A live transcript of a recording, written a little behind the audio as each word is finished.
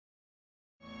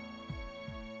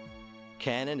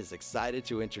Canon is excited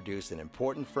to introduce an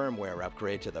important firmware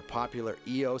upgrade to the popular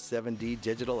EOS 7D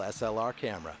digital SLR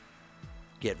camera.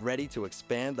 Get ready to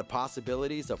expand the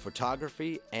possibilities of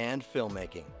photography and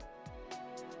filmmaking.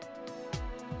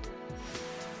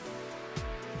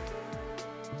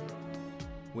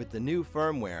 With the new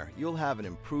firmware, you'll have an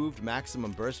improved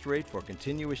maximum burst rate for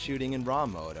continuous shooting in RAW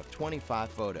mode of 25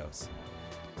 photos.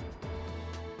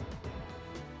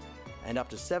 And up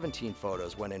to 17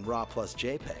 photos when in RAW plus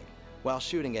JPEG, while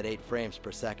shooting at 8 frames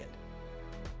per second.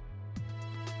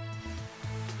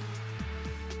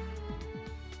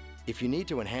 If you need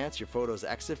to enhance your photo's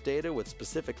EXIF data with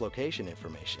specific location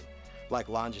information, like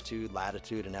longitude,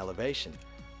 latitude, and elevation,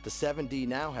 the 7D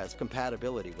now has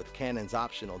compatibility with Canon's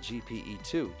optional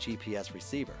GP-E2 GPS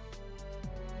receiver.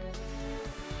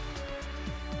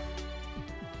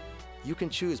 You can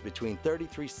choose between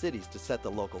 33 cities to set the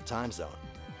local time zone.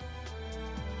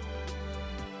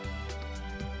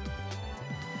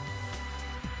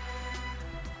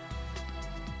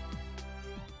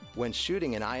 When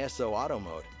shooting in ISO auto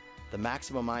mode, the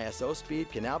maximum ISO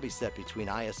speed can now be set between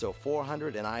ISO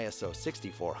 400 and ISO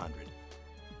 6400.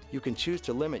 You can choose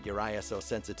to limit your ISO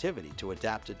sensitivity to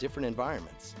adapt to different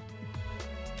environments.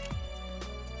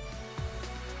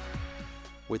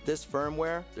 With this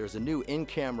firmware, there's a new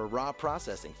in-camera RAW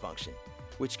processing function,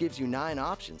 which gives you 9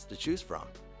 options to choose from.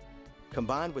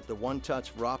 Combined with the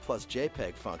one-touch RAW plus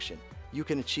JPEG function, you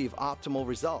can achieve optimal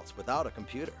results without a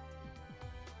computer.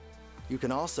 You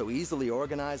can also easily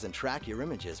organize and track your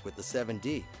images with the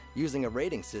 7D using a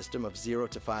rating system of 0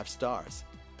 to 5 stars.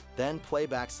 Then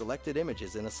playback selected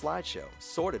images in a slideshow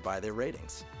sorted by their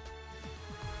ratings.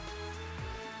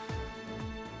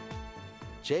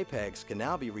 JPEGs can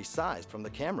now be resized from the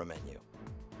camera menu.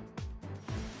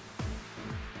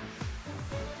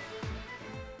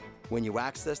 When you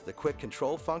access the quick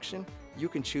control function, you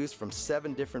can choose from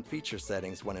 7 different feature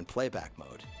settings when in playback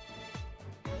mode.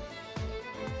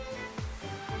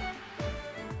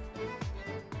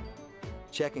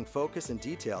 Checking focus and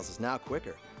details is now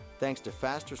quicker, thanks to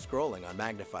faster scrolling on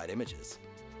magnified images.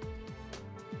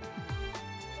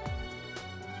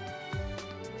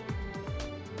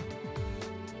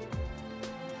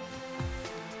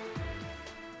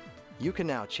 You can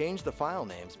now change the file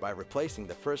names by replacing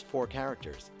the first 4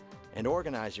 characters and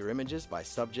organize your images by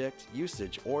subject,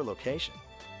 usage, or location.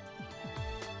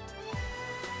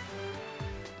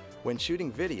 When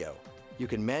shooting video, you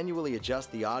can manually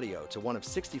adjust the audio to one of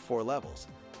 64 levels,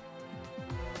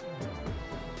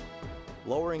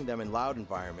 lowering them in loud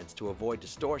environments to avoid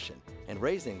distortion and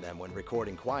raising them when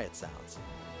recording quiet sounds.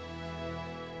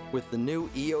 With the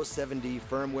new EOS 7D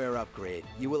firmware upgrade,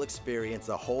 you will experience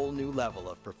a whole new level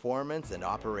of performance and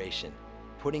operation,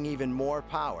 putting even more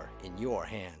power in your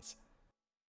hands.